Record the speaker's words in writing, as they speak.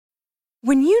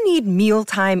When you need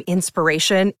mealtime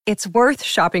inspiration, it's worth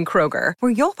shopping Kroger,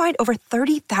 where you'll find over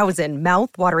 30,000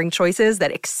 mouth-watering choices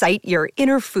that excite your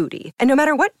inner foodie. And no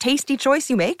matter what tasty choice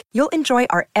you make, you'll enjoy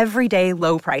our everyday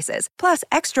low prices, plus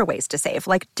extra ways to save,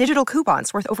 like digital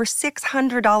coupons worth over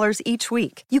 $600 each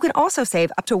week. You can also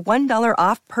save up to $1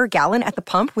 off per gallon at the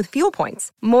pump with fuel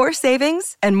points. More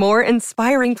savings and more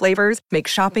inspiring flavors make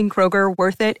shopping Kroger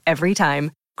worth it every time.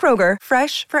 Kroger,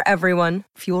 fresh for everyone.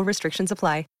 Fuel restrictions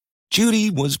apply.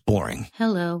 Judy was boring.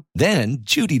 Hello. Then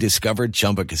Judy discovered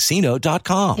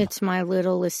ChumbaCasino.com. It's my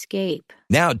little escape.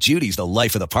 Now Judy's the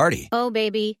life of the party. Oh,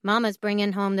 baby, mama's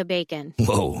bringing home the bacon.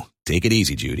 Whoa, take it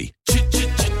easy, Judy.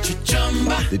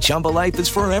 The Chumba life is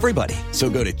for everybody. So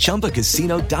go to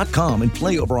ChumbaCasino.com and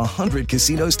play over 100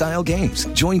 casino-style games.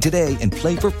 Join today and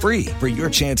play for free for your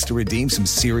chance to redeem some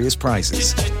serious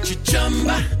prizes.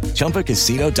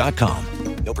 ChumbaCasino.com.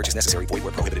 No purchase necessary. Void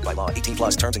where prohibited by law. 18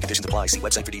 plus terms and conditions apply. See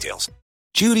website for details.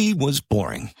 Judy was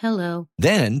boring. Hello.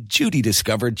 Then Judy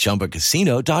discovered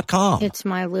ChumbaCasino.com. It's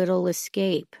my little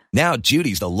escape. Now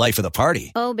Judy's the life of the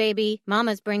party. Oh, baby,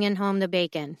 mama's bringing home the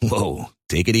bacon. Whoa,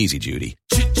 take it easy, Judy.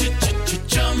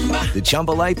 The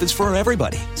Chumba life is for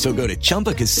everybody. So go to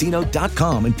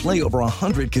ChumbaCasino.com and play over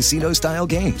 100 casino-style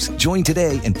games. Join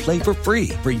today and play for free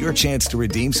for your chance to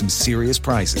redeem some serious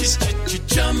prizes.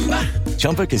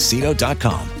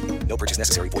 ChumbaCasino.com. No purchase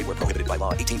necessary. Void where prohibited by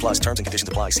law. 18 plus terms and conditions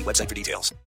apply. See website for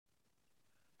details.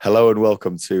 Hello and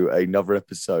welcome to another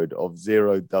episode of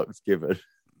Zero Ducks Given.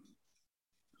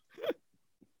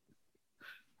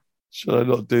 Should I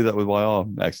not do that with my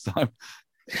arm next time?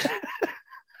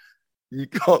 You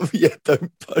can't,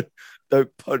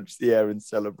 don't punch the air in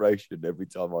celebration every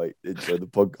time I intro the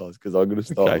podcast because I'm going to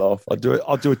start laughing.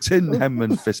 I'll do a Tin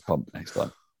Henman fist pump next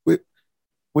time.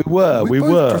 We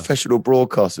were professional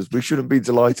broadcasters. We shouldn't be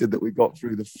delighted that we got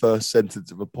through the first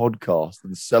sentence of a podcast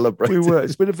and celebrated. We were.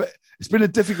 It's been a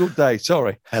difficult day.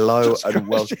 Sorry. Hello and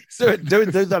welcome. Do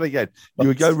that again. You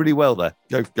would go really well there.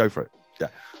 Go for it. Yeah.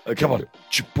 Okay, come on.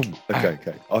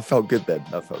 Okay. I felt good then.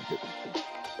 That felt good.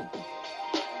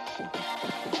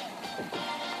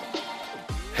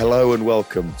 Hello and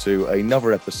welcome to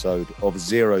another episode of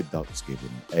Zero Ducks Given,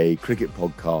 a cricket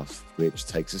podcast which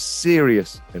takes a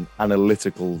serious and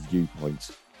analytical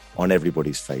viewpoint on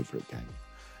everybody's favourite game.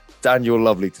 Daniel,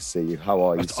 lovely to see you. How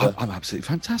are you, sir? I'm absolutely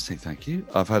fantastic, thank you.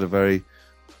 I've had a very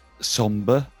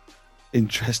sombre,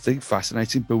 interesting,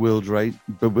 fascinating,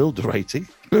 bewilderating.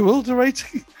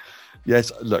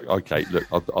 Yes, look,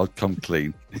 I'll come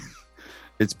clean.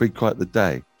 It's been quite the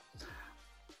day.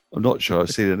 I'm not sure I've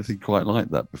seen anything quite like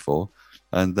that before.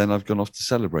 And then I've gone off to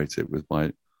celebrate it with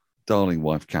my darling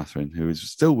wife, Catherine, who is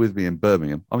still with me in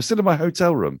Birmingham. I'm still in my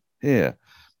hotel room here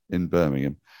in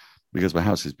Birmingham because my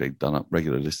house is being done up.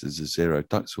 Regular listeners of Zero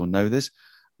Ducks will know this,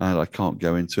 and I can't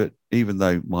go into it, even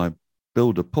though my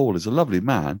builder, Paul, is a lovely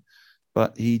man.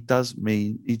 But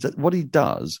what he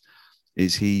does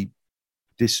is he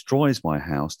destroys my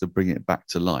house to bring it back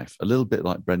to life, a little bit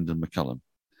like Brendan McCullum.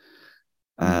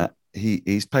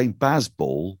 He's playing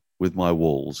baseball with my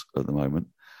walls at the moment,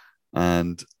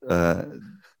 and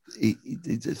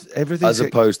everything as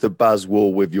opposed to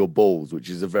Bazwall with your balls, which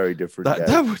is a very different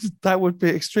game. That would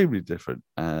be extremely different,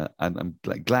 and I'm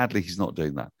gladly he's not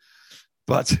doing that.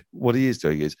 But what he is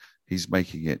doing is he's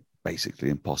making it basically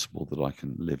impossible that I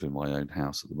can live in my own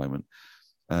house at the moment.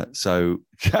 So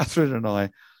Catherine and I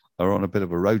are on a bit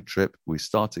of a road trip. We're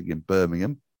starting in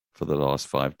Birmingham for the last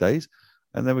 5 days.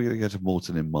 And then we're going to go to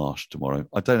Moreton in Marsh tomorrow.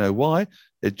 I don't know why.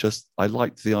 I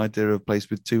liked the idea of a place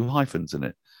with 2 hyphens in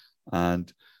it. And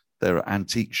there are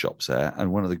antique shops there.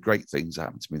 And one of the great things that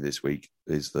happened to me this week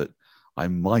is that I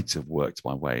might have worked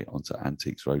my way onto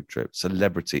Antiques Road Trip,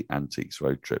 Celebrity Antiques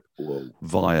Road Trip,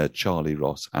 via Charlie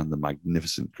Ross and the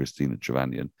magnificent Christina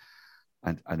Trevanian.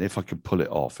 And if I can pull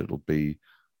it off, it'll be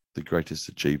the greatest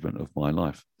achievement of my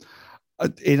life.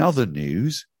 In other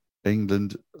news,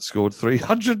 England scored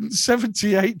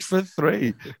 378 for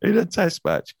 3 in a test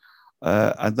match.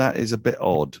 And that is a bit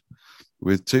odd,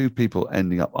 with 2 people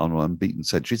ending up on unbeaten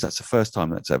centuries. That's the first time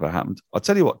that's ever happened. I'll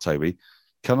tell you what, Toby,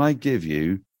 can I give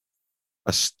you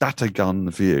a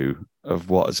scattergun view of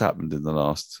what has happened in the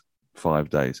last 5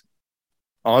 days?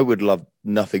 I would love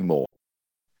nothing more.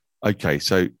 Okay,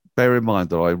 so bear in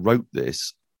mind that I wrote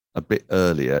this a bit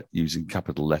earlier using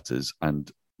capital letters,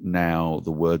 and now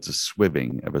the words are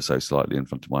swimming ever so slightly in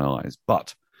front of my eyes.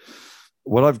 But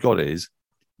what I've got is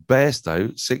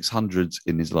Bairstow 600s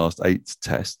in his last 8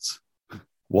 tests.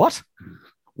 What?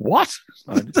 What?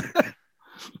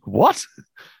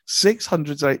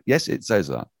 608? Yes, it says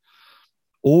that.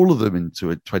 All of them into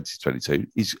a 2022.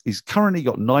 He's currently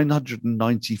got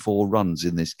 994 runs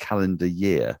in this calendar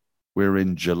year. We're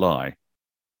in July.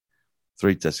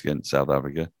 3 tests against South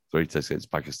Africa, 3 tests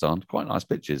against Pakistan. Quite nice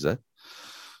pitches there.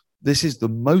 This is the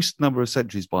most number of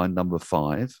centuries by a number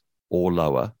 5 or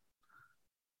lower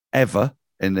ever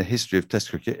in the history of Test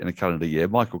cricket in a calendar year.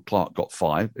 Michael Clarke got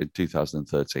 5 in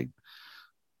 2013.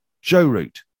 Joe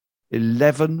Root,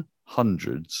 11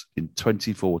 hundreds in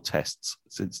 24 tests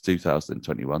since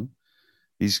 2021.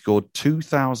 He's scored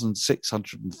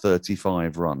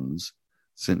 2,635 runs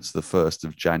since the 1st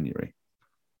of January.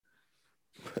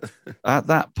 At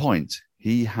that point,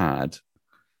 he had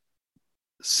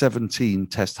 17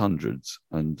 test hundreds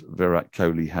and Virat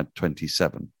Kohli had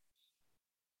 27.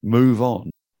 Move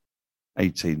on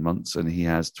 18 months and he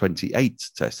has 28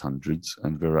 test hundreds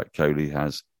and Virat Kohli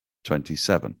has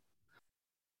 27.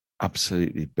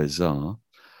 Absolutely bizarre.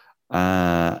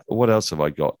 What else have I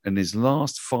got? In his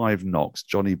last 5 knocks,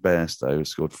 Johnny Bairstow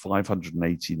scored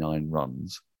 589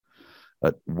 runs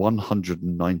at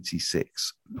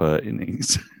 196 per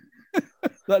innings.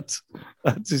 That's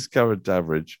his current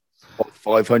average.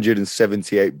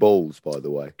 578 balls, by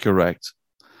the way. Correct.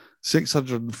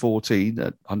 614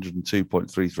 at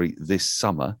 102.33 this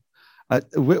summer.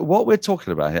 What we're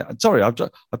talking about here, sorry, I've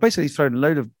basically thrown a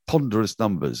load of ponderous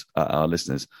numbers at our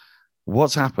listeners.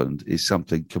 What's happened is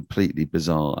something completely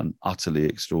bizarre and utterly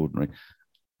extraordinary.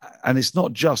 And it's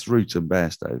not just Root and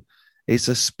Bairstow. It's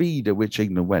the speed at which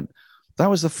England went. That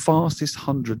was the fastest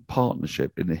 100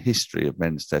 partnership in the history of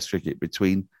men's Test cricket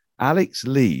between Alex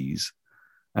Lees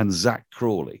and Zach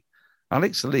Crawley.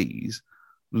 Alex Lees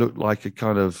looked like a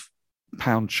kind of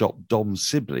pound shop Dom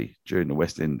Sibley during the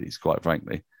West Indies, quite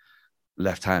frankly.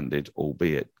 Left-handed,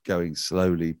 albeit going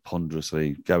slowly,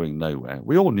 ponderously, going nowhere.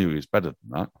 We all knew he was better than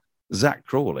that. Zach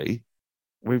Crawley,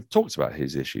 we've talked about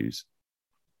his issues.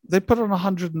 They put on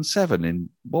 107 in,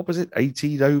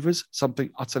 18 overs? Something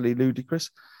utterly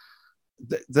ludicrous.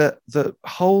 That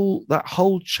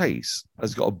whole chase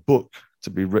has got a book to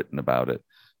be written about it.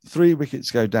 3 wickets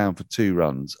go down for 2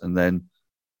 runs, and then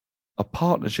a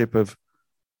partnership of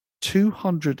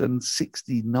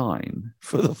 269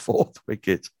 for the 4th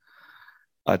wicket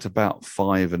at about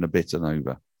 5 and a bit and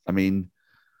over. I mean,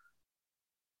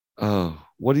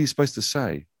 what are you supposed to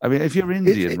say? I mean, if you're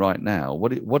Indian right now,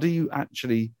 what are you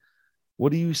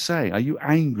saying? Are you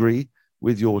angry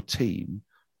with your team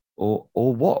or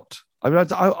what? I mean,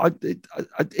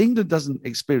 England doesn't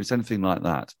experience anything like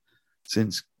that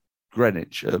since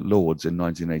Greenwich at Lord's in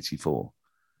 1984.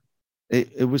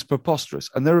 It was preposterous.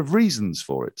 And there are reasons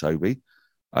for it, Toby.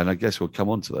 And I guess we'll come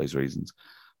on to those reasons.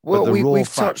 Well, but the raw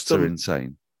facts are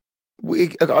insane.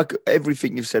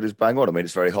 Everything you've said is bang on. I mean,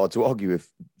 it's very hard to argue with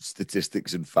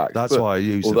statistics and facts. That's why I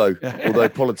use them. Although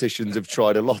politicians have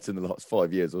tried a lot in the last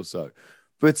 5 years or so.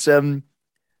 But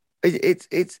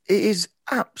it is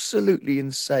absolutely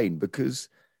insane because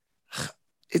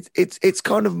it's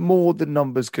kind of more than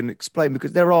numbers can explain,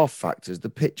 because there are factors. The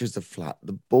pitches are flat,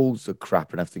 the balls are crap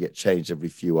and have to get changed every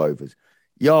few overs.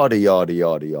 Yada, yada,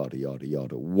 yada, yada, yada,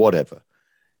 yada, whatever.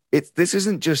 This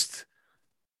isn't just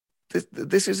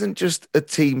a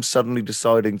team suddenly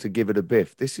deciding to give it a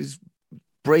biff. This is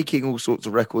breaking all sorts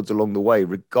of records along the way,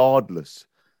 regardless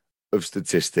of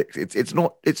statistics. It's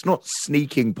not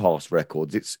sneaking past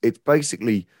records. It's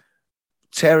basically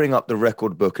tearing up the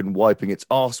record book and wiping its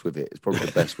arse with it. It's probably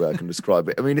the best way I can describe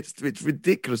it. I mean, it's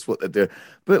ridiculous what they're doing.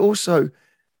 But also,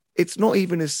 it's not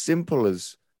even as simple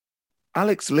as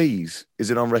Alex Lees is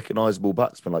an unrecognisable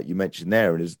batsman, like you mentioned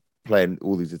there, and is playing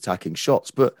all these attacking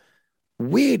shots. But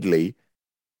weirdly,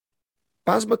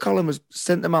 Baz McCullum has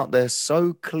sent them out there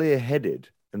so clear-headed,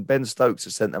 and Ben Stokes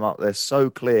has sent them out there so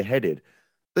clear-headed,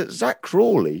 that Zach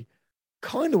Crawley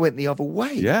kind of went the other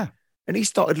way. Yeah. And he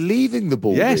started leaving the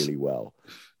ball really well.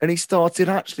 And he started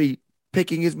actually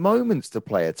picking his moments to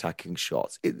play attacking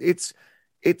shots. It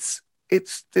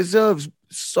deserves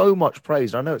so much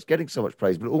praise. I know it's getting so much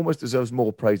praise, but it almost deserves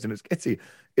more praise than it's getting.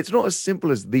 It's not as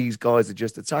simple as these guys are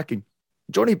just attacking.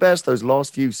 Johnny Bairstow's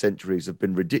last few centuries have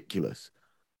been ridiculous,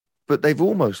 but they've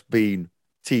almost been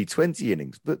T20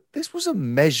 innings. But this was a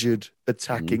measured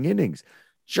attacking innings.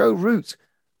 Joe Root,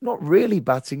 not really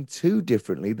batting too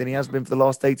differently than he has been for the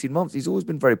last 18 months. He's always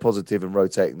been very positive and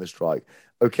rotating the strike.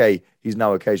 Okay, he's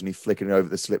now occasionally flicking over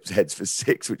the slips heads for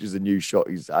 6, which is a new shot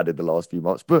he's added the last few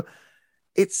months. But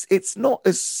it's not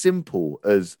as simple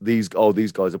as these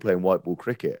guys are playing white ball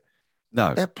cricket.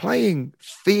 No. They're playing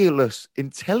fearless,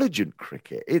 intelligent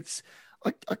cricket.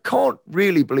 I can't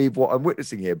really believe what I'm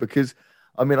witnessing here, because,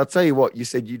 I mean, I'll tell you what, you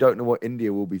said you don't know what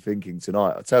India will be thinking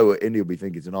tonight. I'll tell you what India will be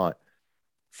thinking tonight.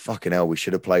 Fucking hell, we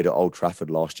should have played at Old Trafford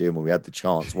last year when we had the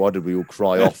chance. Why did we all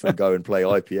cry off and go and play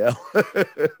IPL?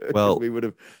 Well, we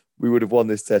would have won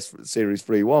this Test series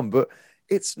 3-1. But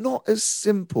it's not as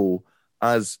simple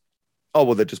as, oh,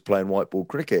 well, they're just playing white ball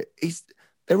cricket.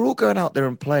 They're all going out there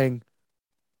and playing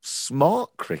smart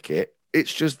cricket.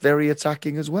 It's just very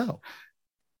attacking as well.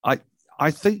 I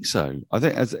think so. I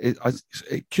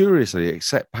think curiously,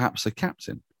 except perhaps the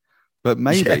captain, but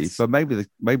maybe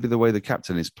the way the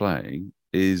captain is playing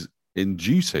is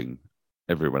inducing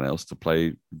everyone else to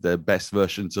play their best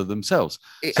versions of themselves.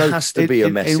 It has to be a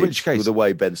message. In which case, with the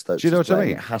way Ben Stokes, do you know what I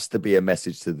mean? It has to be a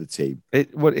message to the team.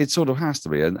 It sort of has to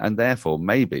be, and therefore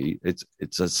maybe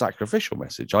it's a sacrificial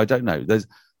message. I don't know.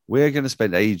 We're going to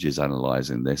spend ages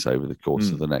analysing this over the course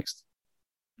of the next,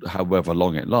 however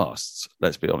long it lasts.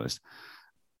 Let's be honest.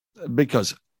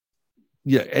 Because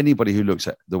anybody who looks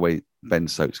at the way Ben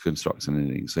Stokes constructs an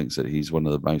innings thinks that he's one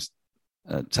of the most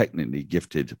technically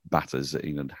gifted batters that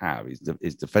England have.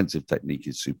 His defensive technique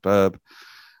is superb.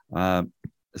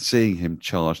 Seeing him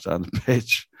charge down the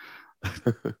pitch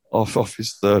off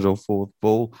his third or fourth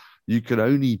ball, you can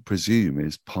only presume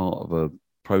is part of a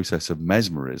process of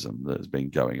mesmerism that has been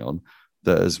going on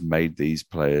that has made these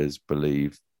players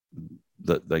believe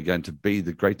that they're going to be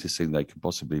the greatest thing they can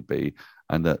possibly be,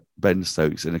 and that Ben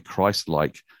Stokes, in a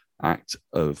Christ-like act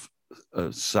of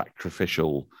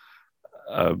sacrificial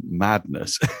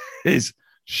madness, is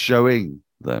showing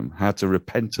them how to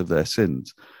repent of their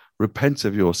sins. Repent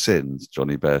of your sins,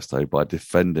 Johnny Bairstow, by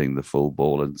defending the full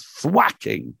ball and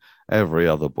thwacking every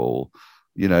other ball.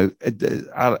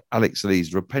 Alex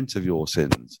Lees, repent of your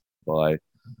sins by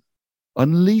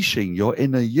unleashing your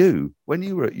inner you. When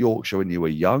you were at Yorkshire, when you were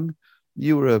young,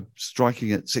 you were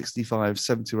striking at 65,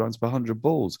 70 runs per 100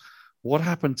 balls. What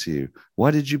happened to you?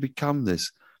 Why did you become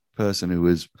this person who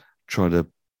was trying to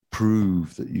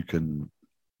prove that you can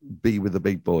be with the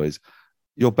big boys?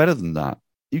 You're better than that.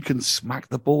 You can smack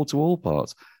the ball to all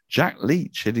parts. Jack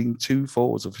Leach hitting 2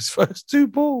 fours of his first 2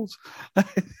 balls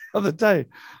the other day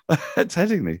at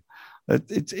Headingley.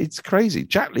 It's crazy.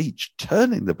 Jack Leach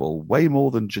turning the ball way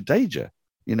more than Jadeja.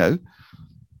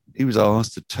 He was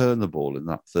asked to turn the ball in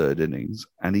that third innings,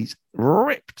 and he's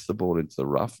ripped the ball into the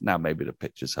rough. Now, maybe the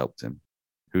pitch has helped him.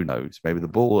 Who knows? Maybe the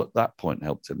ball at that point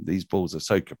helped him. These balls are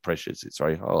so capricious. It's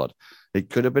very hard. It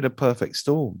could have been a perfect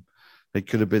storm. It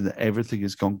could have been that everything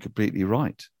has gone completely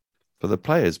right for the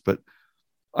players. But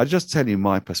I just tell you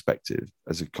my perspective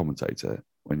as a commentator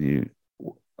when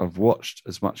I've watched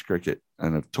as much cricket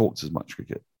and have talked as much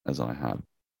cricket as I have.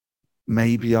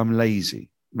 Maybe I'm lazy.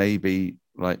 Maybe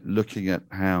looking at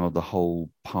how the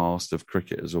whole past of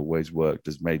cricket has always worked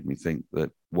has made me think that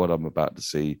what I'm about to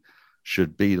see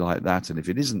should be like that. And if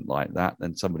it isn't like that,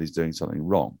 then somebody's doing something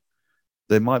wrong.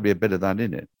 There might be a bit of that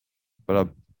in it, but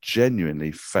I've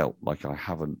genuinely felt like I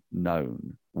haven't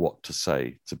known what to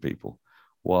say to people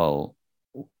while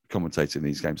commentating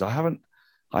these games. I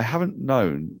haven't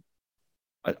known.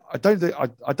 I don't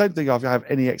think I have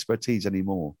any expertise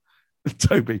anymore,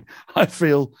 Toby. I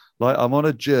feel like I'm on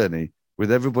a journey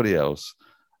with everybody else,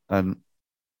 and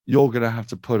you're going to have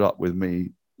to put up with me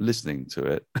listening to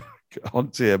it on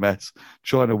TMS,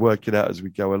 trying to work it out as we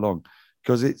go along,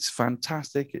 because it's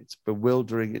fantastic, it's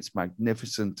bewildering, it's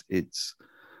magnificent, it's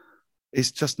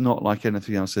just not like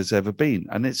anything else there's ever been,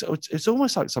 and it's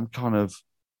almost like some kind of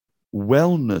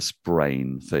wellness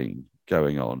brain thing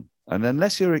going on, and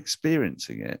unless you're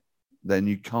experiencing it, then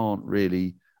you can't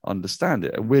really understand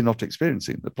it, and we're not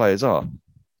experiencing it. The players are.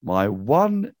 My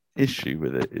one issue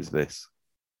with it is this.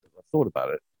 I thought about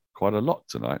it quite a lot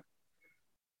tonight.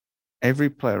 Every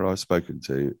player I've spoken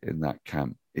to in that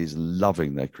camp is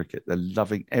loving their cricket. They're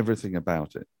loving everything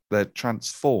about it. They're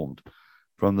transformed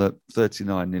from the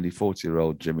 39, nearly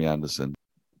 40-year-old Jimmy Anderson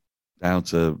down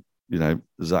to,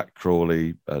 Zach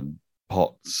Crawley and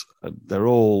Potts. And they're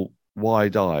all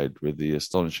wide-eyed with the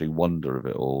astonishing wonder of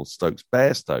it all. Stokes,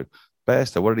 Bairstow,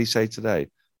 what did he say today?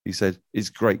 He said, "It's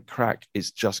great crack.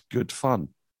 It's just good fun."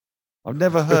 I've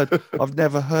never heard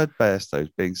Bairstow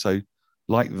being so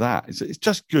like that. It's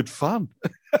just good fun.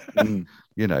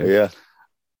 Yeah.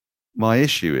 My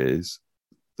issue is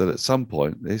that at some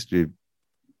point, the history of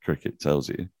cricket tells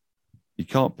you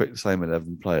can't pick the same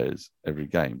 11 players every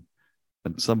game,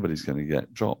 and somebody's going to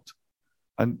get dropped.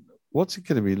 And what's it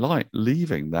going to be like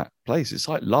leaving that place? It's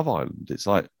like Love Island. It's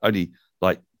like only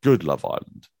like good Love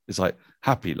Island. It's like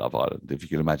happy Love Island, if you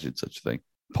can imagine such a thing.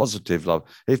 Positive love.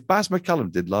 If Baz McCullum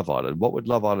did Love Island, what would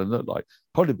Love Island look like?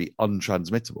 Probably be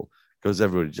untransmittable, because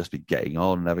everybody would just be getting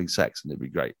on and having sex, and it'd be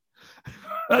great.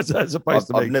 As opposed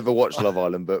to I've never watched Love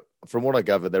Island, but from what I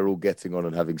gather, they're all getting on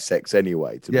and having sex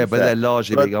anyway. But they're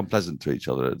largely being unpleasant to each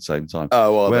other at the same time.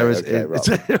 Oh, well,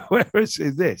 whereas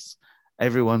in this,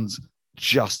 everyone's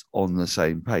just on the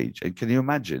same page. And can you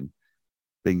imagine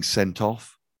being sent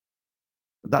off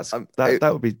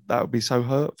That would be so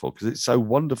hurtful because it's so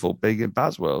wonderful being in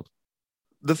Baz world.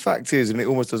 The fact is, and it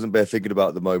almost doesn't bear thinking about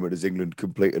at the moment, as England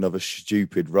complete another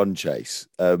stupid run chase.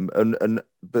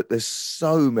 But there's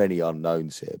so many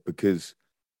unknowns here because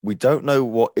we don't know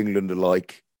what England are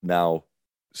like now,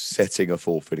 setting a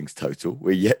fourth innings total.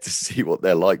 We're yet to see what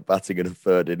they're like batting in a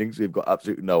third innings. We've got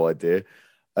absolutely no idea.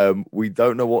 We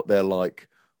don't know what they're like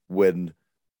when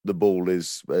the ball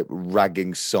is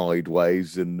ragging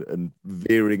sideways and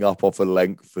veering up off a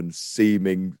length and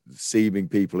seaming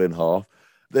people in half.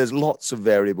 There's lots of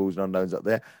variables and unknowns up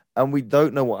there. And we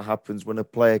don't know what happens when a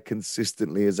player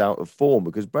consistently is out of form,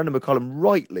 because Brendan McCullum,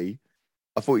 rightly,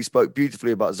 I thought he spoke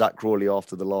beautifully about Zach Crawley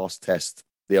after the last test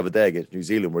the other day against New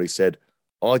Zealand, where he said,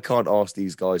 I can't ask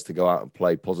these guys to go out and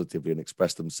play positively and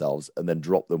express themselves and then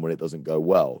drop them when it doesn't go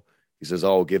well. He says,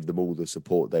 I'll give them all the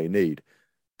support they need.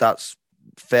 That's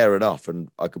fair enough, and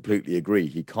I completely agree.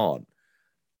 He can't.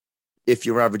 If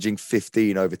you're averaging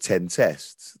 15 over 10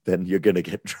 tests, then you're going to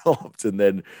get dropped. And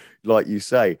then, like you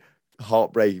say,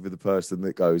 heartbreaking for the person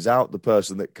that goes out. The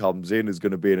person that comes in is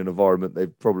going to be in an environment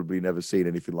they've probably never seen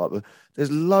anything like that.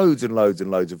 There's loads and loads and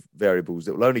loads of variables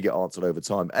that will only get answered over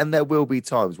time. And there will be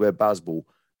times where Bazball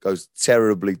goes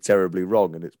terribly, terribly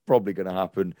wrong, and it's probably going to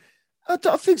happen. I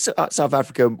think South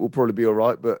Africa will probably be all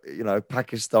right, but, you know,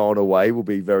 Pakistan away will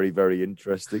be very, very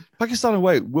interesting. Pakistan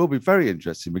away will be very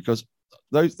interesting because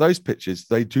those pitches,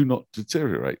 they do not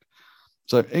deteriorate.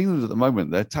 So England at the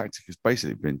moment, their tactic has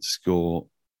basically been to score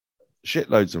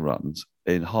shitloads of runs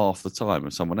in half the time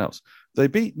of someone else. They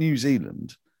beat New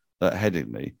Zealand at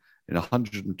Headingley in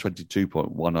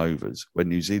 122.1 overs when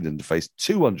New Zealand faced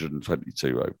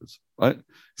 222 overs, right?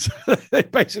 So they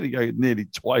basically go nearly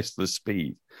twice the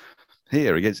speed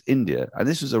here against India. And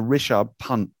this was a Rishabh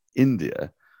Pant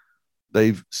India.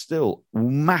 They've still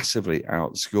massively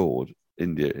outscored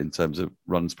India in terms of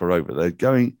runs per over. They're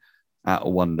going at a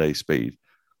one-day speed.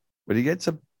 When you get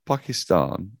to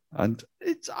Pakistan, and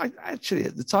actually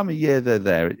at the time of year they're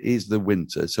there, it is the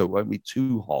winter, so it won't be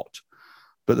too hot.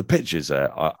 But the pitches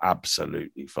there are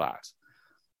absolutely flat.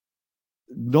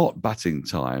 Not batting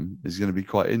time is going to be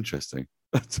quite interesting.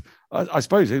 I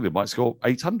suppose England might score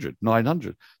 800,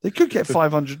 900. They could get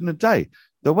 500 in a day.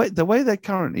 The way they're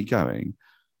currently going,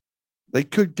 they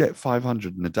could get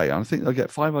 500 in a day. I think they'll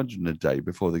get 500 in a day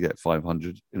before they get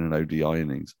 500 in an ODI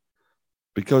innings,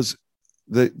 because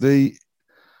the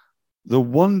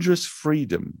wondrous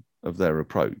freedom of their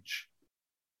approach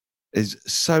is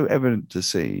so evident to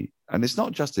see. And it's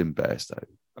not just in Bairstow.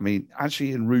 I mean,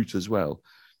 actually in Root as well.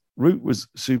 Root was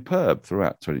superb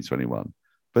throughout 2021.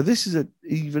 But this is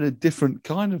even a different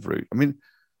kind of Root. I mean,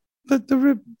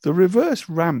 the reverse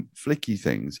ramp flicky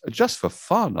things are just for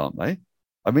fun, aren't they?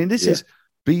 I mean, this is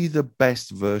be the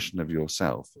best version of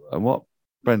yourself. And what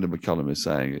Brendan McCullum is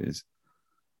saying is,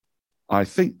 I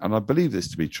think, and I believe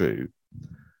this to be true,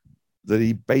 that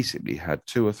he basically had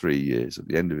 2 or 3 years at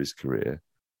the end of his career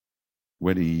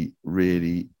when he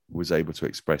really was able to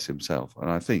express himself. And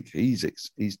I think he's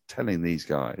telling these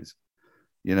guys,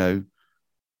 you know,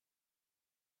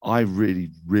 I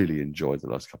really, really enjoyed the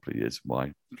last couple of years of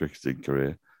my cricketing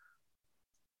career.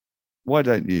 Why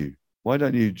don't you? Why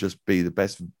don't you just be the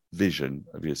best vision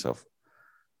of yourself?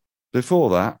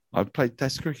 Before that, I played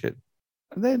Test cricket.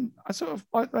 And then I sort of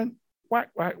went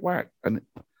whack, whack, whack. And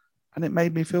it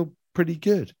made me feel pretty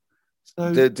good.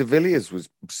 So De Villiers was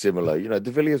similar. You know,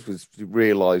 De Villiers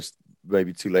realised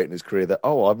maybe too late in his career that,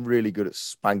 I'm really good at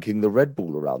spanking the red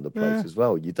ball around the place as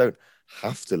well. You don't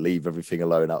have to leave everything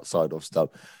alone outside off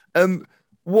stump.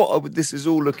 This is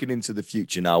all looking into the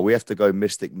future now. We have to go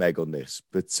Mystic Meg on this.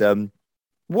 But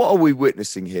what are we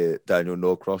witnessing here, Daniel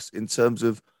Norcross, in terms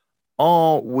of,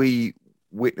 are we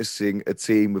witnessing a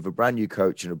team with a brand new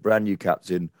coach and a brand new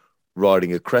captain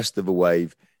riding a crest of a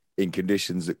wave in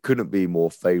conditions that couldn't be more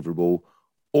favourable?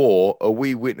 Or are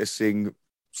we witnessing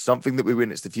something that we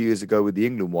witnessed a few years ago with the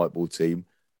England white ball team,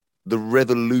 the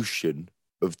revolution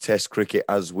of Test cricket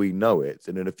as we know it?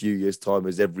 And in a few years' time,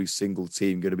 is every single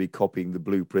team going to be copying the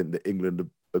blueprint that England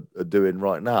are doing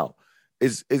right now?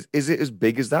 Is it as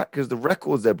big as that? Because the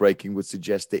records they're breaking would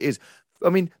suggest it is. I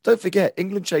mean, don't forget,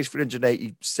 England chased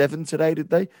 387 today,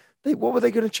 did they? What were they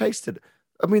going to chase today?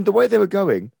 I mean, the way they were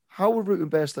going, how were Root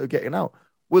and Bairstow getting out?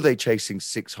 Were they chasing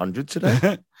 600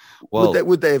 today? Well,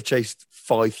 would they have chased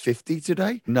 550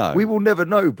 today? No. We will never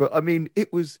know. But, I mean,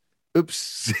 it was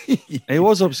obscene. It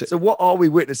was obscene. So what are we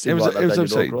witnessing right now, Daniel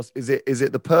obscene. Norcross? Is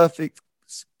it the perfect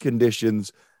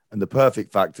conditions and the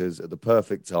perfect factors at the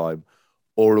perfect time?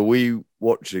 Or are we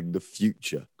watching the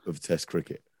future of Test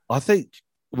cricket? I think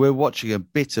we're watching a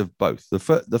bit of both. The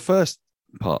first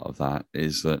part of that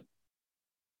is that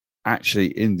actually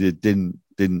India didn't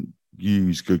didn't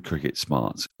use good cricket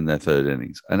smarts in their third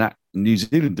innings. And New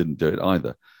Zealand didn't do it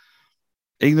either.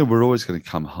 England were always going to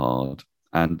come hard,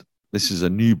 and this is a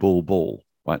new ball,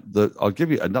 right? I'll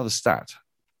give you another stat.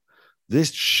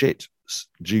 This shit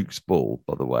Duke's ball,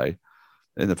 by the way,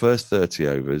 in the first 30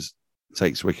 overs,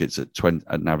 takes wickets at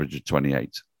an average of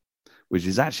 28, which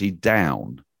is actually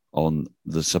down on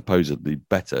the supposedly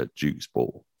better Duke's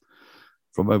ball.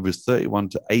 From overs 31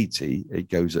 to 80, it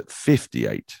goes at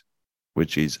 58,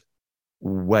 which is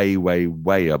way, way,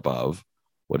 way above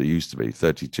what it used to be.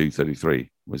 32, 33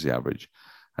 was the average.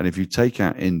 And if you take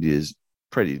out India's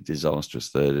pretty disastrous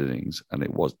third innings, and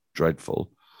it was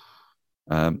dreadful,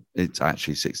 it's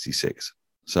actually 66.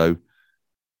 So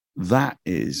that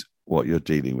is what you're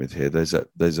dealing with here.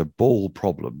 There's a ball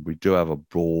problem. We do have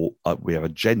we have a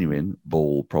genuine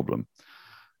ball problem.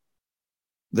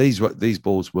 These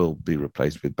balls will be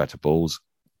replaced with better balls,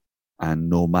 and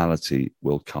normality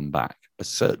will come back, a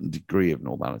certain degree of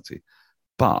normality.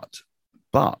 But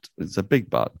it's a big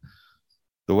but.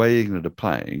 The way England are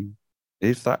playing,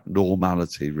 if that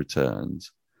normality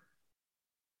returns,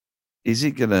 is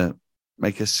it going to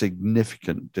make a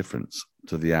significant difference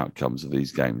to the outcomes of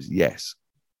these games? Yes.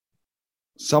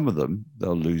 Some of them,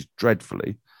 they'll lose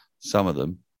dreadfully. Some of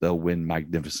them, they'll win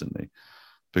magnificently,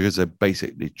 because they're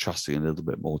basically trusting a little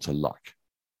bit more to luck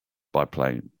by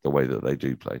playing the way that they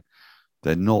do play.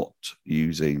 They're not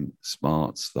using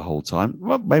smarts the whole time.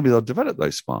 Well, maybe they'll develop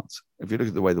those smarts. If you look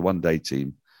at the way the one-day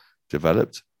team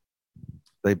developed,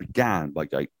 they began by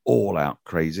going all out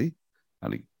crazy.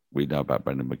 And we know about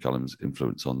Brendan McCullum's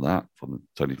influence on that from the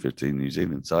 2015 New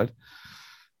Zealand side.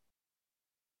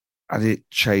 And it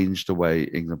changed the way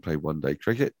England played one-day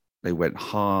cricket. They went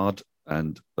hard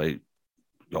and they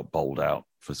got bowled out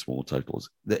for small totals.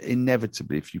 That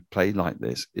inevitably, if you play like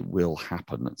this, it will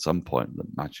happen at some point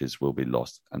that matches will be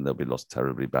lost, and they'll be lost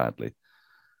terribly badly.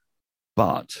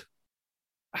 But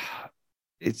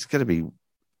it's going to be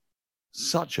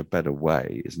such a better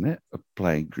way, isn't it, of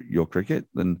playing your cricket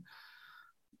than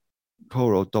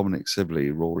poor old Dominic Sibley,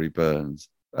 Rory Burns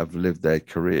have lived their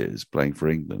careers playing for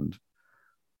England,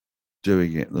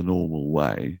 doing it the normal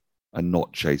way and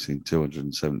not chasing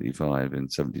 275 in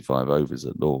 75 overs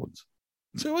at Lords.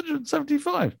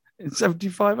 275 in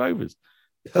 75 overs.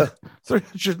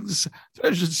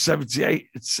 378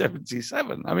 in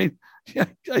 77. I mean,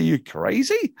 are you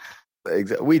crazy?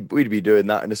 We'd be doing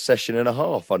that in a session and a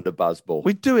half under Bazball.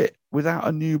 We'd do it without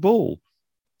a new ball.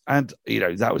 And,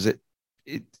 that was it.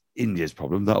 India's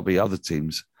problem. That'll be other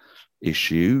teams'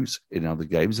 issues in other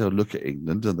games. They'll look at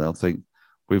England and they'll think,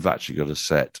 we've actually got to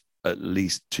set at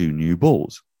least 2 new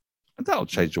balls. And that'll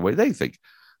change the way they think.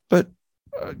 But,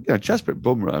 Jasprit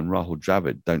Bumrah and Rahul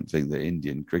Dravid don't think that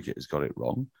Indian cricket has got it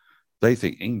wrong. They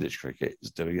think English cricket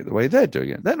is doing it the way they're doing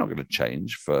it. They're not going to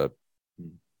change for,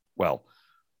 well,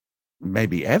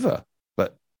 maybe ever.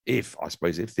 But if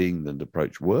the England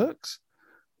approach works,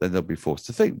 then they'll be forced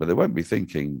to think. But they won't be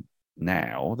thinking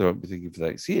now. They won't be thinking for the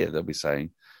next year. They'll be saying,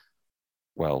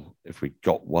 well, if we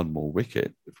got one more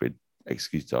wicket, if we'd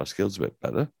executed our skills a bit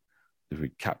better, if we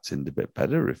captained a bit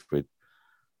better, if we'd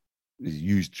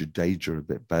used Jadeja a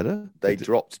bit better. They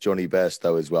dropped Johnny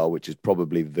Bairstow as well, which is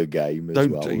probably the game as well.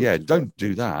 Don't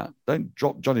do that. Don't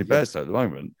drop Johnny Bairstow at the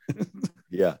moment.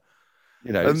 Yeah.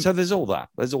 So there's all that.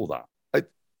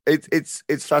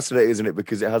 It's fascinating, isn't it?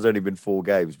 Because it has only been 4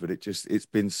 games, but it's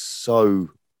been so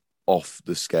off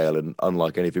the scale and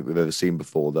unlike anything we've ever seen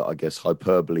before that I guess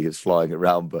hyperbole is flying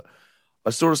around. But I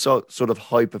saw a sort of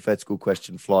hypothetical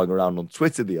question flying around on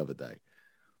Twitter the other day,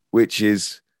 which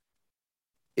is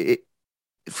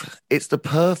it's the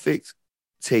perfect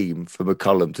team for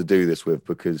McCullum to do this with,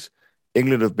 because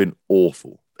England have been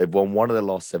awful. They've won one of their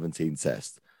last 17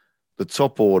 tests. The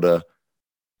top order,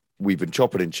 we've been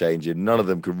chopping and changing. None of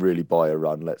them can really buy a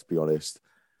run, let's be honest.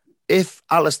 If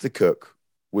Alistair Cook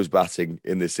was batting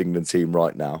in this England team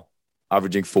right now,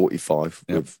 averaging 45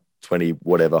 with 20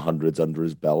 whatever hundreds under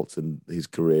his belt and his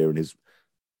career and his...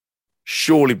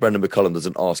 Surely Brendan McCullum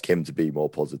doesn't ask him to be more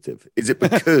positive. Is it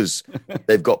because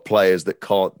they've got players that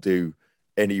can't do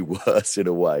any worse in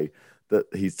a way that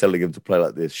he's telling him to play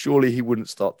like this? Surely he wouldn't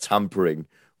start tampering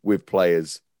with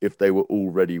players if they were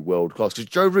already world class, because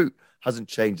Joe Root hasn't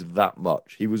changed that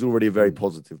much. He was already a very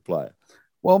positive player.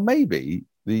 Well, maybe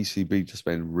the ECB just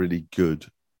made a really good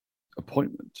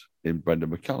appointment in Brendan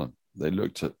McCullum. They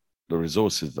looked at the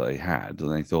resources they had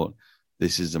and they thought,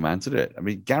 this is the man to do it. I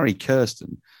mean, Gary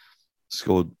Kirsten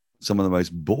scored some of the most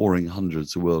boring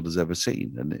hundreds the world has ever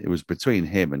seen. And it was between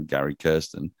him and Gary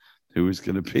Kirsten who was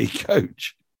going to be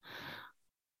coach.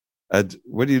 And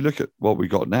when you look at what we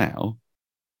got now,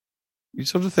 you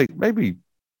sort of think maybe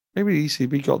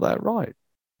ECB got that right.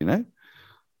 You know,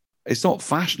 it's not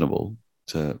fashionable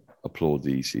to applaud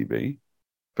the ECB,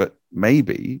 but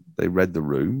maybe they read the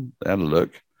room, they had a look,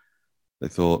 they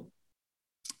thought,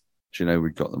 do you know,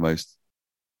 we've got the most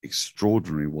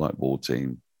extraordinary white ball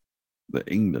team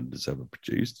that England has ever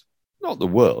produced. Not the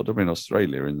world. I mean,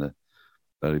 Australia in the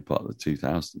early part of the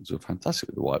 2000s were fantastic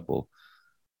with the white ball.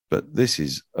 But this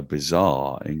is a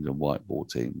bizarre England white ball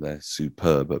team. They're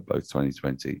superb at both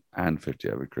 2020 and 50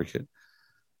 over cricket.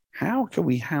 How can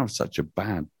we have such a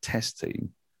bad test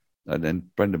team? And then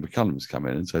Brendan McCullum's come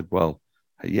in and said, well,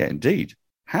 yeah, indeed.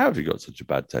 How have you got such a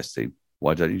bad test team?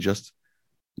 Why don't you just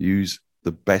use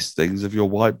the best things of your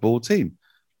white ball team?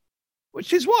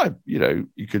 Which is why, you know,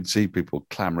 you could see people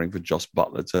clamouring for Jos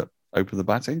Buttler to open the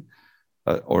batting,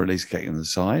 or at least getting the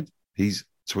side. He's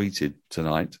tweeted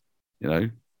tonight, you know,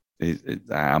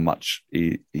 how much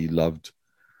he loved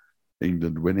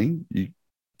England winning. You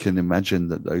can imagine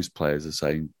that those players are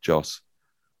saying, Jos,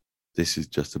 this is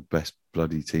just the best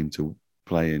bloody team to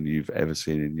play in you've ever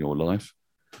seen in your life.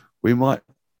 We might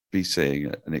be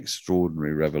seeing an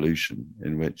extraordinary revolution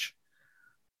in which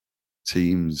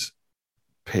teams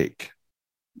pick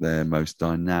their most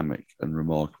dynamic and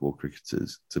remarkable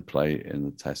cricketers to play in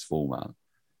the test format.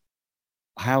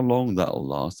 How long that'll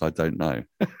last, I don't know.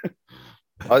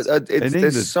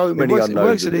 There's so many unknowns. It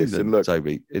works in England, and look,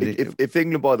 Toby. If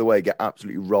England, by the way, get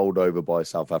absolutely rolled over by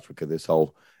South Africa, this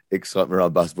whole excitement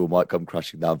around basketball might come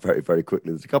crashing down very, very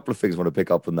quickly. There's a couple of things I want to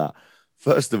pick up on that.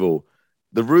 First of all,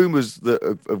 the rumours that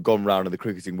have gone round in the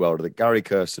cricketing world are that Gary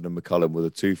Kirsten and McCullum were the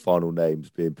two final names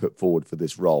being put forward for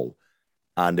this role.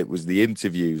 And it was the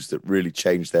interviews that really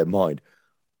changed their mind.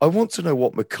 I want to know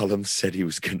what McCullum said he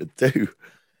was going to do.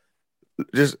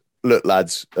 Just, look,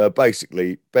 lads,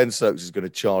 basically, Ben Stokes is going to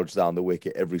charge down the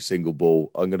wicket every single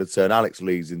ball. I'm going to turn Alex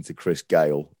Lees into Chris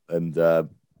Gale, and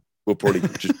we'll probably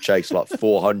just chase like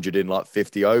 400 in like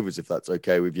 50 overs, if that's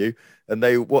okay with you. And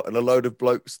and a load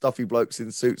of stuffy blokes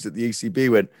in suits at the ECB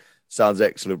went, sounds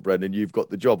excellent, Brendan, you've got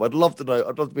the job. I'd love to know,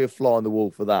 I'd love to be a fly on the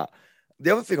wall for that.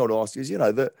 The other thing I want to ask you is, you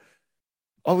know, that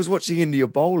I was watching India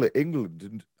bowl at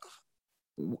England,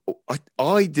 and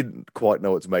I didn't quite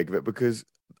know what to make of it, because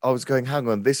I was going, hang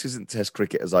on, this isn't Test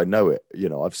cricket as I know it. You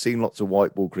know, I've seen lots of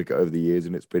white ball cricket over the years,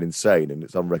 and it's been insane and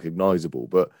it's unrecognisable.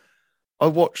 But I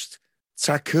watched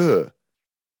Thakur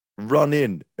run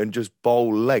in and just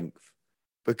bowl length,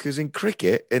 because in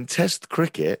cricket, in Test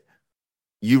cricket,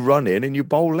 you run in and you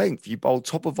bowl length. You bowl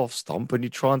top of off stump and you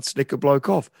try and snick a bloke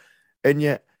off. And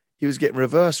yet he was getting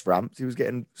reverse ramped. He was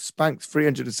getting spanked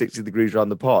 360 degrees around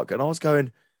the park. And I was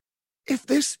going,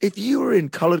 if you were in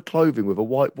coloured clothing with a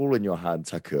white ball in your hand,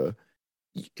 Thakur,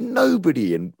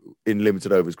 nobody in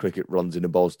limited overs cricket runs in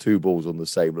and bowls two balls on the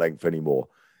same length anymore.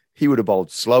 He would have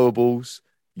bowled slower balls,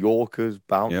 Yorkers,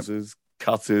 bouncers,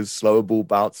 cutters, slower ball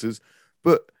bouncers.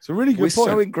 But it's a really good point.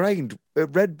 So ingrained. A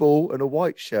red ball and a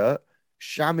white shirt,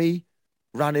 Shami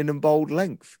ran in and bowled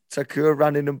length. Thakur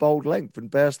ran in and bowled length, and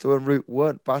Bairstow and Root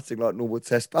weren't batting like normal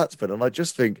Test batsmen. And I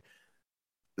just think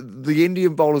the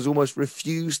Indian bowlers almost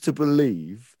refused to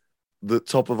believe that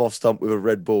top of off stump with a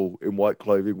red ball in white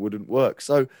clothing wouldn't work.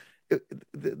 So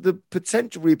the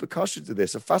potential repercussions of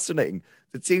this are fascinating.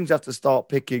 The teams have to start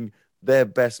picking their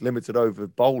best limited over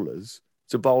bowlers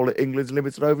to bowl at England's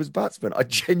limited overs batsmen. I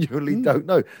genuinely don't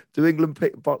know. Do England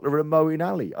pick Buttler and Moeen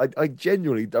Ali? I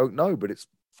genuinely don't know, but it's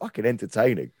fucking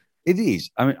entertaining. It is.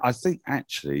 I mean, I think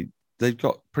actually they've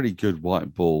got pretty good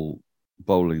white ball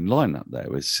bowling lineup there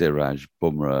with Siraj,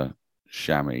 Bumrah,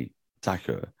 Shami,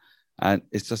 Thakur. And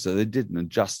it's just that they didn't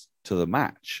adjust to the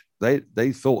match.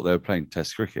 They thought they were playing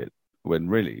Test cricket when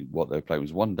really what they were playing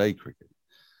was one-day cricket.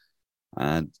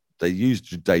 And they used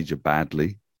Jadeja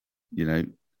badly. You know,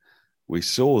 we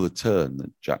saw the turn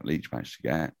that Jack Leach managed to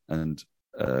get, and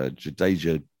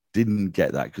Jadeja didn't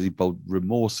get that because he bowled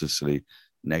remorselessly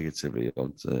negatively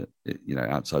onto, you know,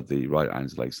 outside the right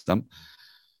hand leg stump.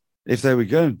 If they were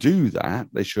going to do that,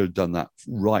 they should have done that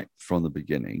right from the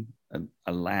beginning and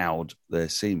allowed their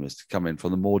seamers to come in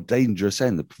from the more dangerous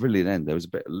end, the pavilion end. There was a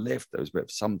bit of lift, there was a bit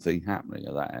of something happening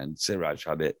at that end. Siraj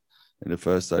had it in the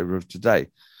first over of today.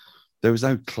 There was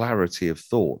no clarity of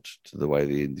thought to the way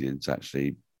the Indians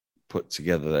actually put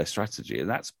together their strategy. And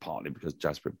that's partly because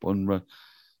Jasprit Bumrah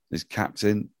is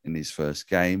captain in his first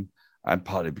game, and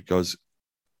partly because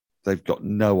they've got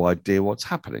no idea what's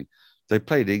happening. They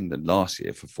played England last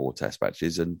year for 4 Test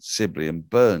matches, and Sibley and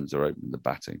Burns are opening the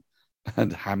batting,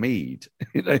 and Hamid,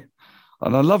 you know,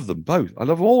 and I love them both. I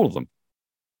love all of them.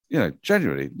 You know,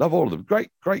 genuinely love all of them.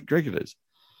 Great cricketers.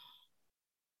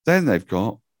 Then they've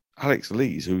got Alex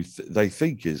Lees, who they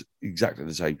think is exactly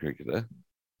the same cricketer,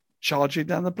 charging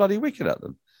down the bloody wicket at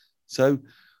them. So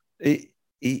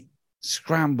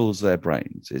scrambles their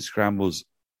brains. It scrambles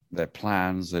their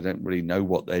plans. They don't really know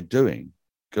what they're doing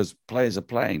because players are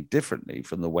playing differently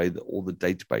from the way that all the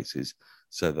databases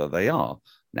say that they are.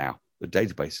 Now, the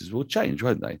databases will change,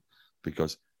 won't they?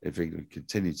 Because if England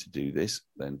continue to do this,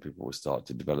 then people will start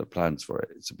to develop plans for it.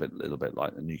 It's a little bit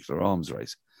like the nuclear arms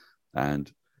race.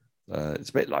 And it's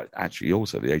a bit like actually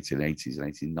also the 1880s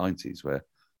and 1890s where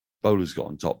bowlers got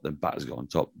on top, then batters got on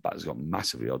top, batters got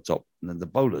massively on top, and then the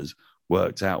bowlers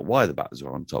worked out why the batters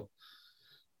were on top.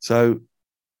 So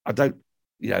I don't,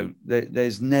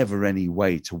 there's never any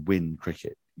way to win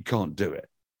cricket. You can't do it.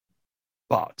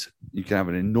 But you can have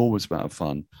an enormous amount of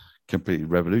fun completely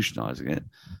revolutionising it.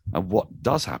 And what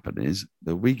does happen is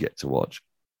that we get to watch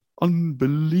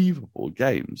unbelievable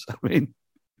games. I mean,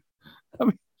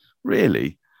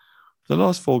 really, the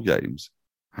last 4 games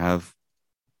have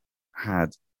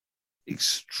had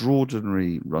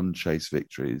extraordinary run chase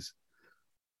victories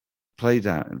played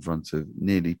out in front of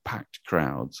nearly packed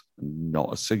crowds, and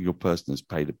not a single person has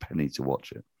paid a penny to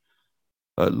watch it.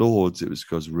 At Lords, it was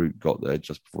because Root got there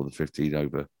just before the 15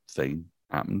 over thing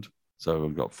happened, so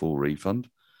everyone got full refund.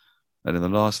 And in the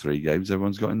last 3 games,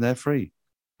 everyone's got in there free.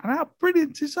 And how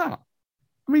brilliant is that?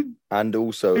 I mean, and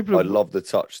also, I love the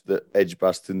touch that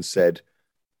Edgbaston said,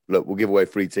 look, we'll give away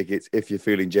free tickets. If you're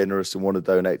feeling generous and want to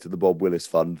donate to the Bob Willis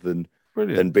Fund,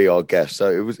 then be our guest.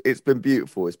 So it's been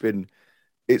beautiful. It's been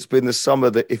the summer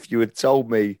that if you had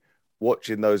told me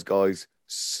watching those guys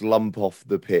slump off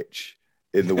the pitch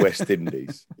in the West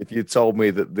Indies, if you told me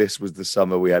that this was the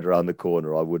summer we had around the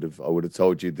corner, I would have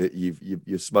told you that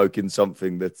you're smoking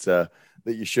something that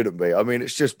you shouldn't be. I mean,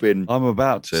 it's just been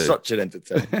such an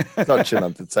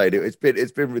entertainer.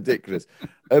 It's been ridiculous.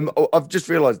 I've just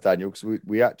realised, Daniel, because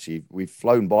we've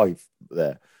flown by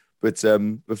there. But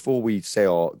before we say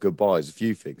our goodbyes, a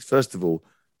few things. First of all,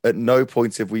 at no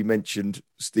point have we mentioned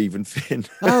Stephen Finn.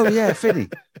 Oh yeah, Finney.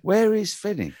 Where is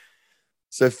Finney?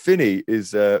 So Finney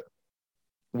is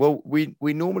we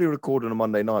normally record on a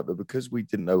Monday night, but because we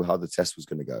didn't know how the test was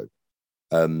going to go,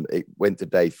 it went to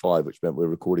day 5, which meant we're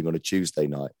recording on a Tuesday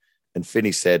night. And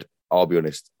Finney said, "I'll be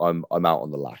honest, I'm out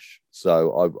on the lash,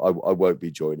 so I won't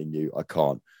be joining you. I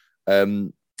can't."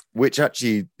 Which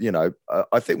actually, I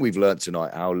think we've learned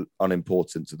tonight how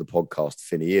unimportant to the podcast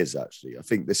Finney is. Actually, I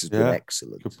think this has been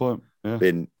excellent. Good point. Yeah.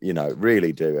 Been,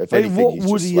 really do. If anything, anything, what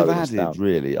would he have added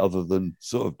really, other than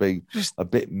sort of being just a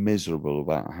bit miserable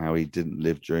about how he didn't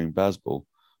live during Bazball?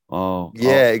 Oh,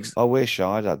 yeah. I wish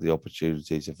I'd had the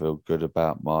opportunity to feel good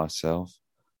about myself.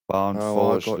 But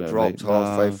unfortunately, I got dropped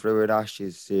halfway through an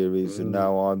Ashes series, and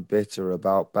now I'm bitter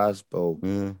about Bazball.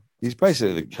 Yeah. He's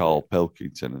basically the Carl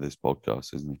Pilkington of this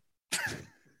podcast, isn't he?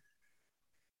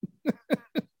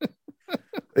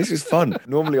 This is fun.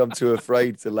 Normally, I'm too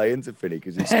afraid to lay into Finney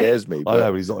because he scares me. I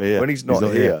know, he's not here. When he's not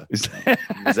here. He's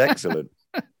excellent.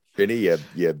 Finney, you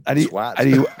twat.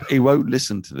 And he won't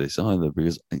listen to this either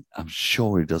because I'm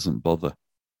sure he doesn't bother.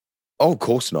 Oh, of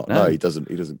course not. No, he doesn't.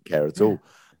 He doesn't care at all.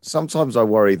 Sometimes I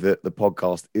worry that the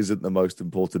podcast isn't the most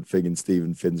important thing in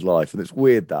Stephen Finn's life. And it's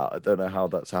weird that. I don't know how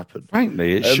that's happened.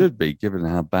 Frankly, it should be, given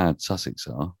how bad Sussex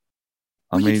are.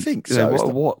 I mean, you think so?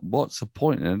 What's the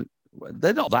point? And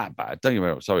they're not that bad. Don't get me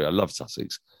wrong. Sorry, I love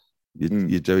Sussex.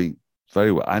 You're doing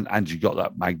very well. And you got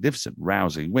that magnificent,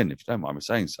 rousing win, if you don't mind me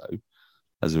saying so,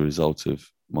 as a result of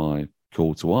my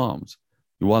call to arms.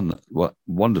 You won that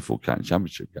wonderful county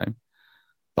championship game.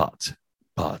 But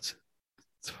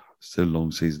still a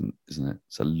long season, isn't it?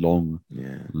 It's a long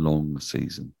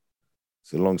season.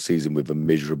 It's a long season with a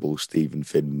miserable Stephen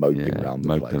Finn moping around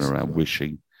the place.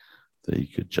 Wishing that he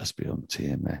could just be on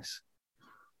TMS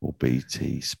or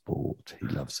BT Sport. He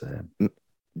loves them.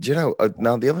 Do you know,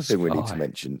 now the other thing we need to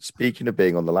mention, speaking of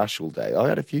being on the lash all day, I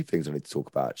had a few things I need to talk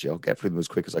about, actually. I'll get through them as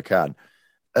quick as I can.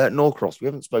 Norcross, we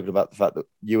haven't spoken about the fact that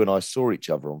you and I saw each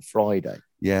other on Friday.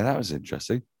 Yeah, that was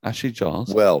interesting. Ashley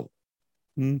Giles. Well,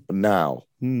 now,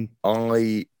 so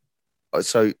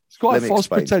it's quite false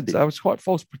pretense. That was quite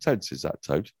false pretense, is that,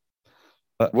 Toad?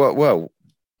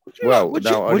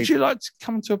 Would you like to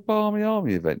come to a Barmy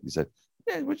Army event? He said,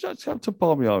 yeah, would you like to come to a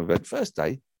Barmy Army event? First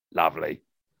day, lovely.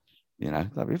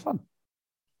 That'd be fun.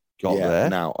 Got there.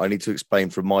 Now, I need to explain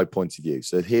from my point of view.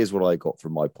 So here's what I got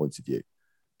from my point of view.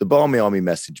 The Barmy Army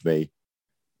messaged me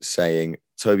saying,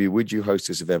 Toby, would you host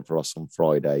this event for us on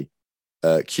Friday?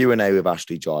 Q&A with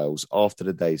Ashley Giles after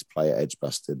the day's play at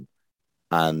Edgbaston.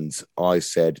 And I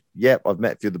said, yep, I've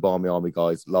met a few of the Barmy Army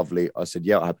guys. Lovely. I said,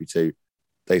 yeah, happy to.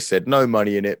 They said, no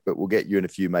money in it, but we'll get you and a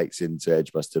few mates into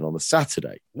Edgbaston on the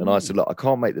Saturday. And I said, look, I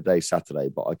can't make the day Saturday,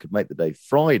 but I could make the day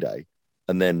Friday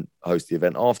and then host the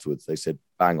event afterwards. They said,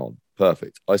 bang on,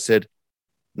 perfect. I said,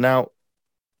 now,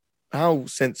 how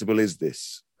sensible is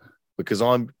this because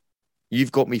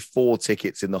you've got me 4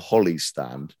 tickets in the Hollies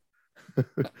stand,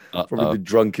 probably the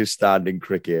drunkest stand in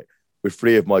cricket, with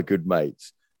 3 of my good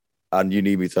mates, and you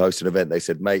need me to host an event. They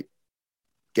said, mate,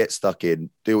 get stuck in,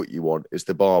 do what you want. It's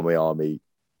the Barmy Army.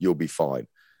 You'll be fine.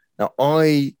 Now,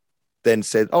 I then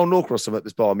said, oh, Norcross, I'm at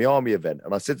this Barmy Army event.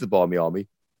 And I said to the Barmy Army,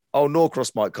 oh,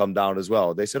 Norcross might come down as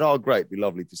well. They said, oh, great, be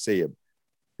lovely to see him.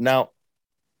 Now,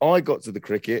 I got to the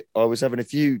cricket. I was having a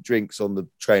few drinks on the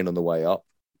train on the way up.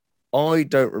 I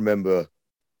don't remember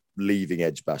leaving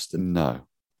Edgbaston. No.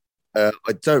 I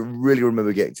don't really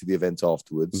remember getting to the event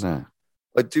afterwards. No.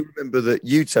 I do remember that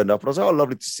you turned up and I was like, oh,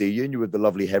 lovely to see you. And you were the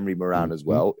lovely Henry Moran as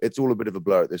well. It's all a bit of a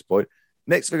blur at this point.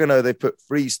 Next thing I know, they put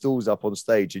 3 stools up on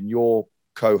stage and you're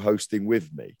co-hosting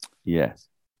with me. Yes.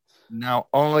 Now,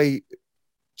 I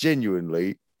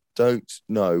genuinely don't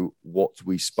know what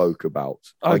we spoke about.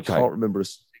 Okay. I can't remember a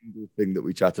single thing that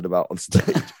we chatted about on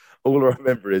stage. All I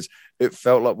remember is it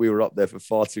felt like we were up there for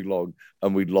far too long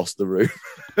and we'd lost the room.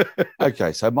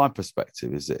 Okay, so my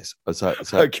perspective is this.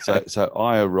 So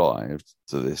I arrived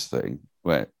to this thing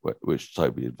which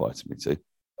Toby invited me to.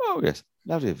 Oh, yes,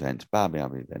 lovely event, Barmy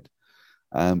Army event.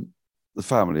 The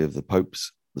family of the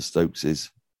Popes, the Stokeses,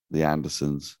 the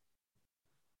Andersons,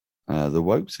 the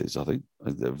Wokeses, I think.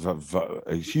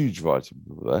 A huge variety of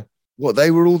people there. What,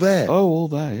 they were all there? Oh, all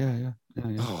there, yeah.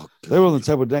 Oh, they were on the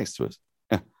table next to us.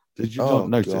 Yeah. Did you not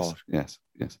notice? God. Yes.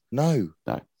 No.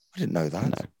 I didn't know that.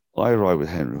 No. I arrived with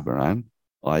Henry Moran.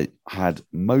 I had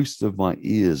most of my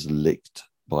ears licked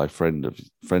by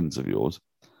friends of yours.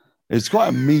 It's quite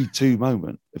a Me Too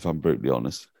moment, if I'm brutally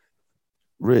honest.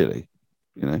 Really,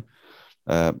 there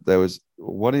was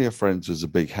one of your friends was a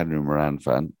big Henry Moran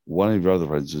fan. One of your other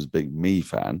friends was a big Me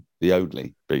fan, the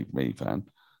only big Me fan.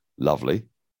 Lovely.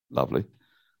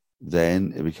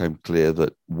 Then it became clear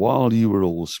that while you were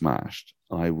all smashed,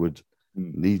 I would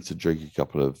need to drink a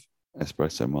couple of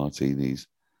espresso martinis,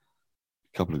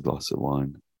 a couple of glasses of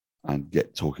wine, and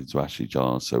get talking to Ashley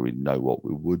Giles so we know what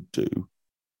we would do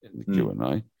in the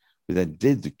Q&A. We then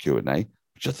did the Q&A,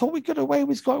 which I thought we got away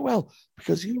with quite well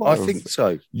because I think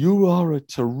so. You are a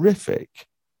terrific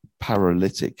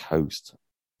paralytic host.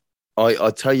 I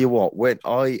tell you what, when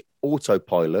I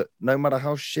autopilot, no matter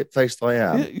how shit-faced I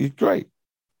am, you're great.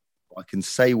 I can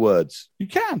say words. You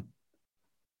can.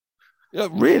 Yeah,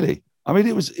 really. I mean,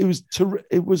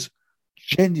 it was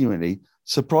genuinely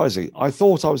surprising. I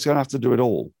thought I was going to have to do it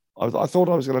all. I thought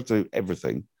I was going to have to do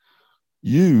everything.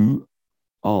 You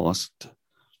asked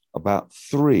about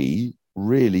 3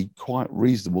 really quite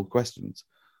reasonable questions.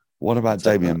 One about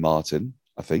Damien Martin,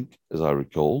 I think, as I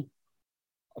recall.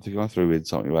 I think I threw in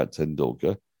something about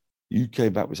Tendulkar. You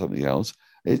came back with something else.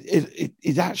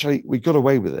 It actually, we got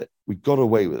away with it. We got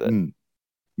away with it.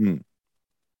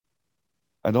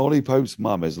 And Ollie Pope's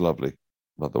mum is lovely,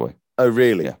 by the way. Oh,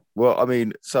 really? Yeah. Well, I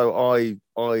mean, so I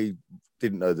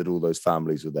didn't know that all those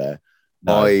families were there.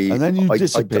 No. And then you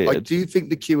disappeared. I do think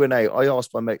the Q&A, I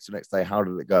asked my mates the next day, how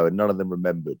did it go? And none of them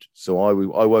remembered. So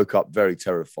I woke up very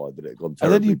terrified that it had gone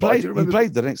terribly. And then you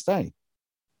played the next day.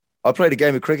 I played a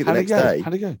game of cricket the next day.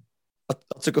 How'd it go? I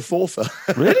took a forfeit.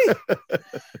 Really?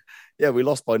 Yeah, we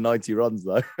lost by 90 runs,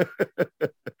 though.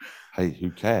 Hey, who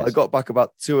cares? I got back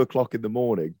about 2:00 in the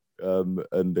morning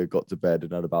and got to bed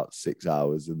and had about 6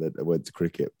 hours and then I went to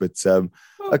cricket. But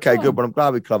okay, good. But I'm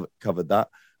glad we covered that.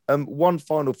 One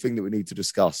final thing that we need to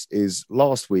discuss is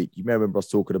last week, you may remember us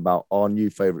talking about our new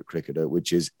favourite cricketer,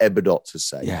 which is Ebadot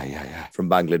Hussain from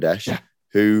Bangladesh,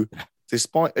 who,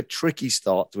 despite a tricky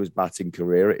start to his batting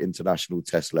career at international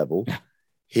test level,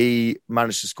 he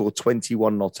managed to score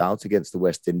 21 not out against the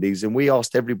West Indies. And we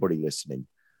asked everybody listening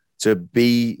to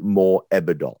be more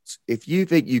Ebadot. If you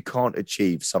think you can't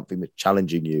achieve something that's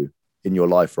challenging you in your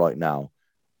life right now,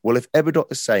 well, if Ebadot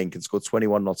Hussain can score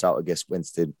 21 not out against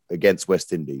West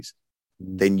Indies,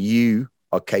 then you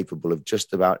are capable of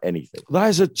just about anything. That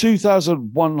is a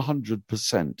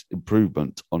 2,100%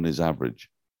 improvement on his average.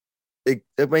 I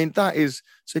mean, that is...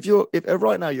 So if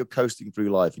right now you're coasting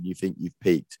through life and you think you've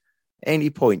peaked,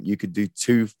 any point you could do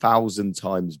 2,000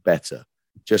 times better,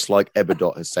 just like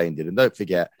Ebadot Hussain did. And don't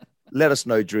forget, let us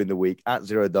know during the week at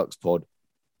Zero Ducks Pod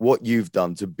what you've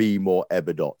done to be more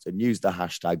Ebadot, and use the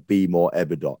hashtag be more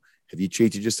Ebadot. Have you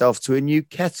treated yourself to a new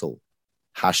kettle?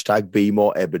 Hashtag be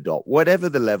more Ebadot. Whatever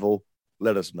the level,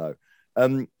 let us know.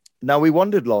 Now, we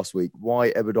wondered last week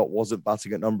why Ebadot wasn't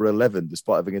batting at number 11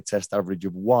 despite having a test average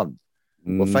of 1.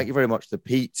 Well, thank you very much to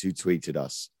Pete, who tweeted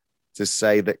us to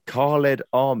say that Khaled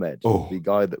Ahmed, the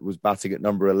guy that was batting at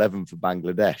number 11 for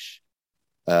Bangladesh.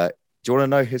 Do you want to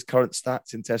know his current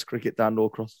stats in Test cricket, Dan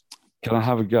Norcross? Can I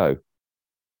have a go?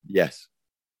 Yes.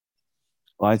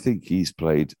 I think he's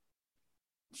played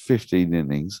 15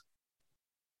 innings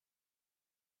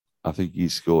I think he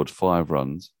scored 5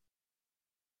 runs.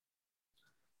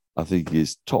 I think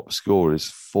his top score is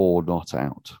 4 not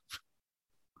out.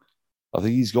 I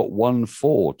think he's got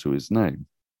 1-4 to his name.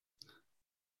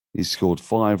 He's scored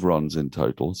 5 runs in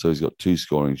total, so he's got 2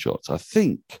 scoring shots. I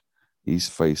think he's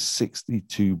faced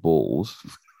 62 balls,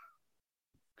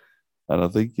 and I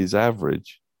think his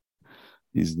average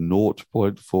is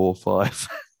 0.45.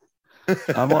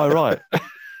 Am I right?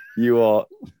 You are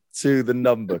to the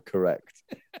number correct.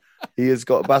 He has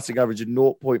got a batting average of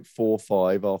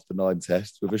 0.45 after 9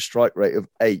 tests with a strike rate of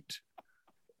 8.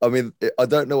 I mean, I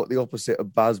don't know what the opposite of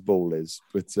Bazball is,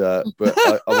 but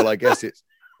I guess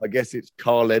it's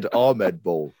Khaled Ahmed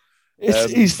ball. By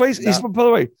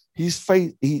the way,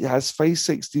 he has faced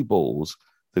 60 balls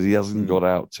that he hasn't got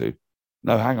out to.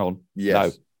 No, hang on.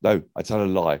 Yes. No, I tell a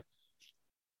lie.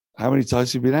 How many times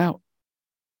has he been out?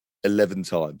 11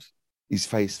 times. He's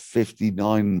faced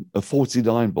 49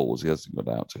 balls he hasn't got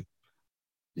out to.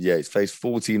 Yeah, he's faced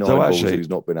 49 balls he's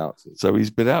not been out to. So he's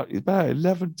been out about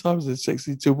 11 times in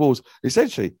 62 balls.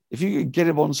 Essentially, if you can get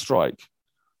him on strike,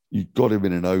 you've got him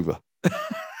in an over.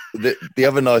 The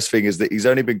other nice thing is that he's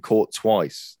only been caught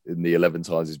twice in the 11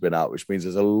 times he's been out, which means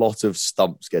there's a lot of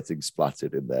stumps getting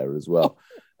splattered in there as well.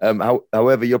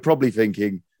 However, you're probably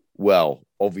thinking, well,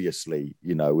 obviously,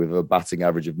 with a batting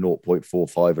average of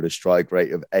 0.45 and a strike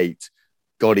rate of 8,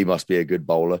 God, he must be a good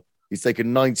bowler. He's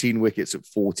taken 19 wickets at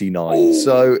 49. Ooh.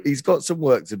 So he's got some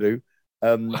work to do.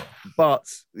 But,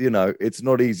 it's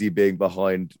not easy being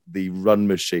behind the run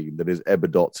machine that is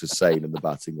Ebadot Hussain in the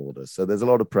batting order. So there's a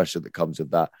lot of pressure that comes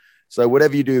with that. So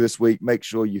whatever you do this week, make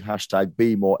sure you hashtag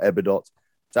 #BeMoreEbadot.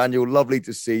 Daniel, lovely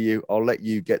to see you. I'll let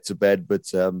you get to bed, but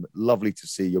lovely to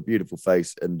see your beautiful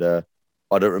face. And I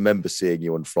don't remember seeing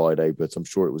you on Friday, but I'm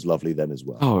sure it was lovely then as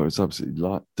well. Oh, it was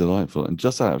absolutely delightful. And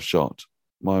just out of shot,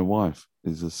 my wife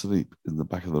is asleep in the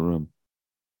back of the room.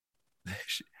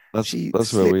 That's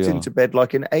where we are. Into bed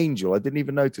like an angel. I didn't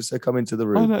even notice her come into the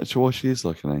room. Oh, no, she is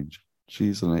like an angel.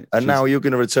 She's an angel. And now you're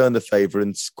going to return the favour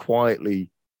and quietly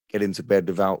get into bed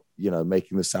without,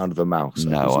 making the sound of a mouse.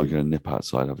 No, I'm going to nip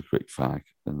outside, have a quick fag,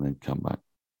 and then come back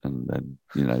and then,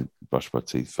 brush my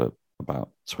teeth for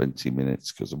about 20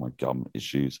 minutes because of my gum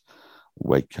issues.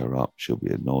 Wake her up. She'll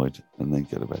be annoyed and then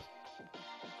go to bed.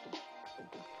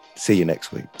 See you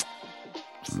next week.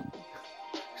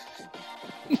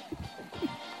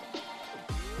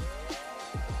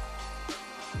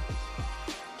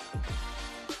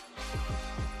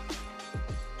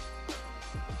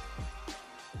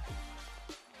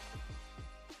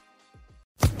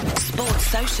 Sports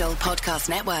Social Podcast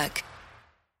Network.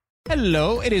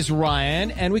 Hello, it is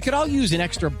Ryan, and we could all use an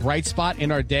extra bright spot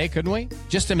in our day, couldn't we?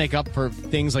 Just to make up for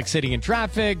things like sitting in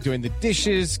traffic, doing the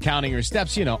dishes, counting your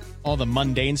steps, all the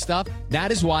mundane stuff.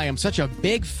 That is why I'm such a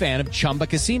big fan of Chumba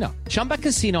Casino. Chumba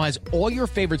Casino has all your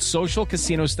favorite social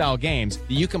casino-style games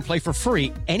that you can play for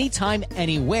free anytime,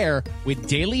 anywhere with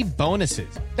daily bonuses.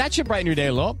 That should brighten your day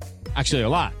a little. Actually, a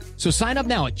lot. So sign up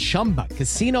now at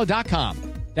ChumbaCasino.com.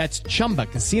 That's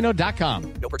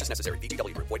ChumbaCasino.com. No purchase necessary.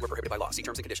 VGW Group. Void where prohibited by law. See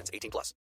terms and conditions. 18+.